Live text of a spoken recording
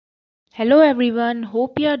Hello everyone,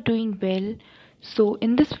 hope you are doing well. So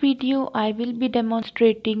in this video I will be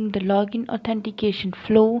demonstrating the login authentication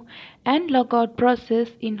flow and logout process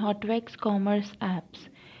in HotWax Commerce apps.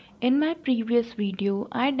 In my previous video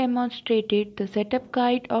I demonstrated the setup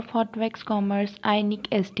guide of HotWax Commerce Ionic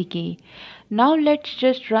SDK. Now let's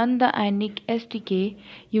just run the Ionic SDK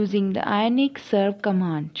using the Ionic serve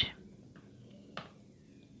command.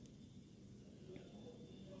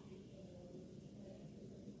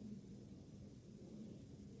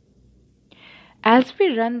 As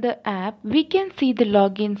we run the app, we can see the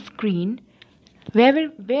login screen where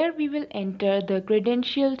we will enter the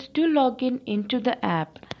credentials to log into the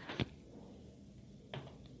app.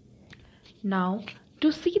 Now,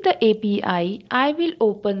 to see the API, I will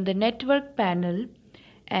open the network panel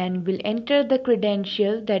and will enter the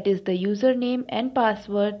credential, that is the username and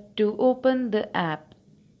password, to open the app.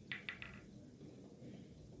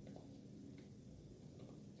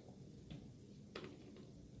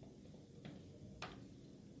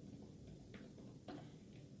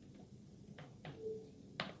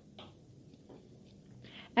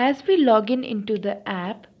 As we log into the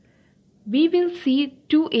app, we will see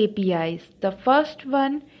two APIs. The first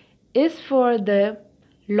one is for the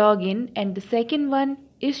login and the second one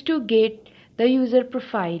is to get the user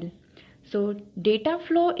profile. So data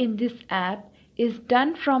flow in this app is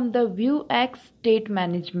done from the vuex state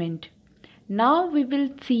management. Now we will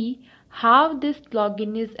see how this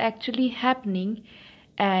login is actually happening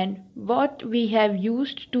and what we have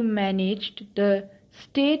used to manage the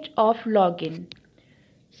state of login.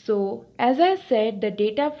 So as I said, the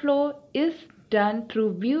data flow is done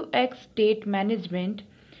through vuex state management.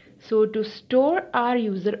 So to store our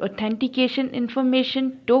user authentication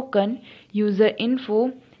information token, user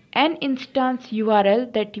info and instance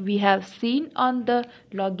URL that we have seen on the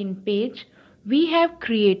login page, we have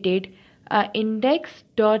created an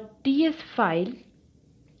index.ts file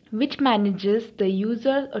which manages the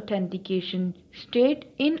user authentication state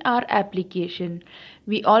in our application.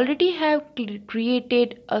 We already have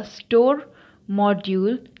created a store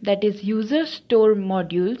module, that is user store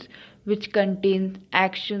modules, which contains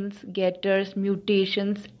actions, getters,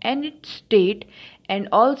 mutations and its state, and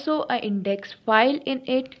also an index file in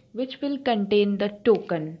it which will contain the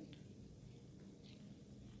token.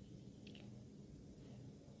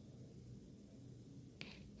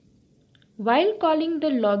 While calling the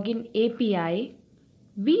login API,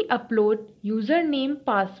 we upload username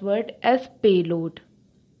password as payload.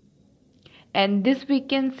 And this we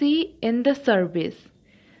can see in the service.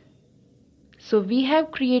 So we have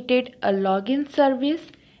created a login service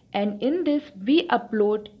and in this we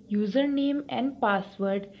upload username and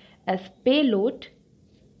password as payload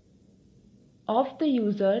of the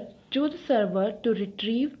user to the server to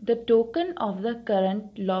retrieve the token of the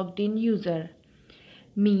current logged in user.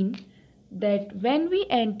 Means that when we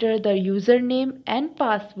enter the username and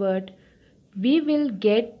password, we will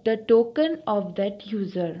get the token of that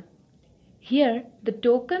user. Here, the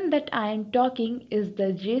token that I am talking is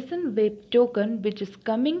the JSON web token, which is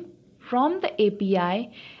coming from the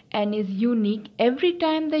API and is unique every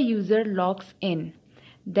time the user logs in.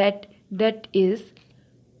 That is,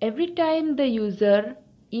 every time the user,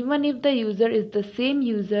 even if the user is the same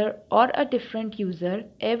user or a different user,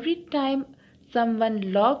 every time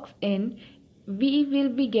someone logs in, we will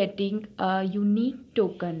be getting a unique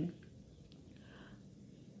token.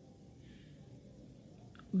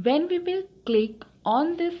 When we will click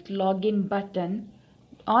on this login button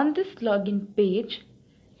on this login page,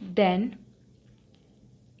 then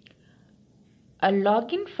a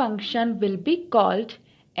login function will be called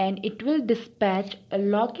and it will dispatch a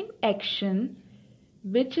login action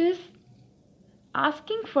which is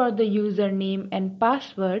asking for the username and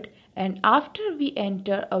password, and after we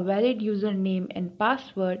enter a valid username and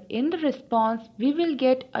password, in the response we will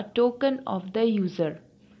get a token of the user.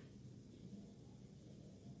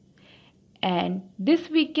 And this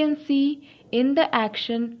we can see in the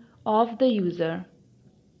action of the user.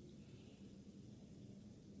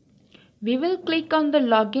 We will click on the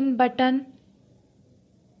login button.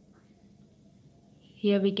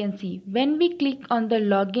 Here we can see when we click on the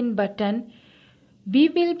login button, we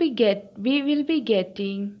will be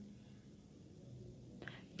getting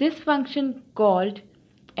this function called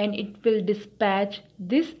and it will dispatch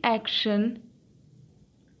this action,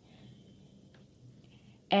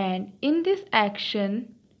 and in this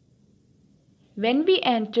action when we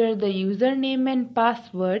enter the username and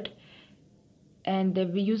password and the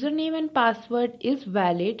username and password is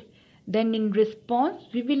valid, then in response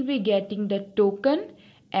we will be getting the token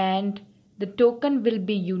and the token will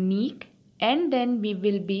be unique, and then we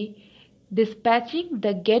will be dispatching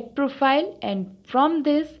the get profile, and from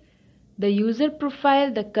this the user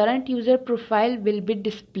profile, the current user profile will be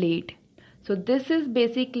displayed. So this is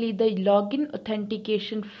basically the login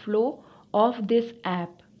authentication flow of this app.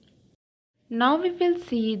 Now we will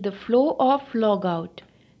see the flow of logout.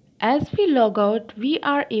 As we log out, we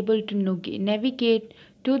are able to navigate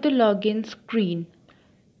to the login screen.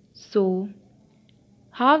 So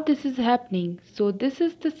how this is happening? So this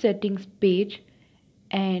is the settings page,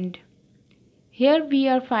 and here we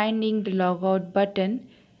are finding the logout button.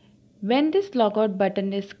 When this logout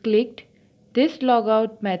button is clicked, this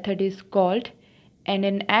logout method is called, and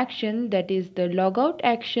an action, that is the logout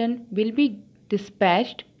action, will be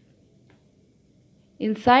dispatched.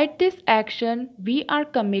 Inside this action, we are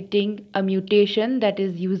committing a mutation, that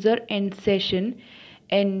is user end session,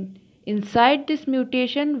 and inside this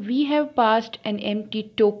mutation we have passed an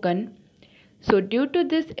empty token. So due to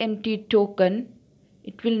this empty token,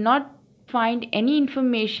 it will not find any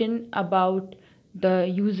information about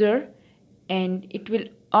the user, and it will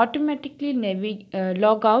automatically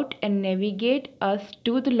log out and navigate us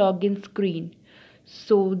to the login screen.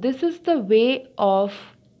 So this is the way of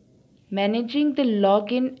managing the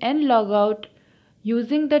login and logout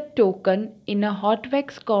using the token in a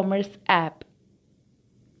HotWax Commerce app.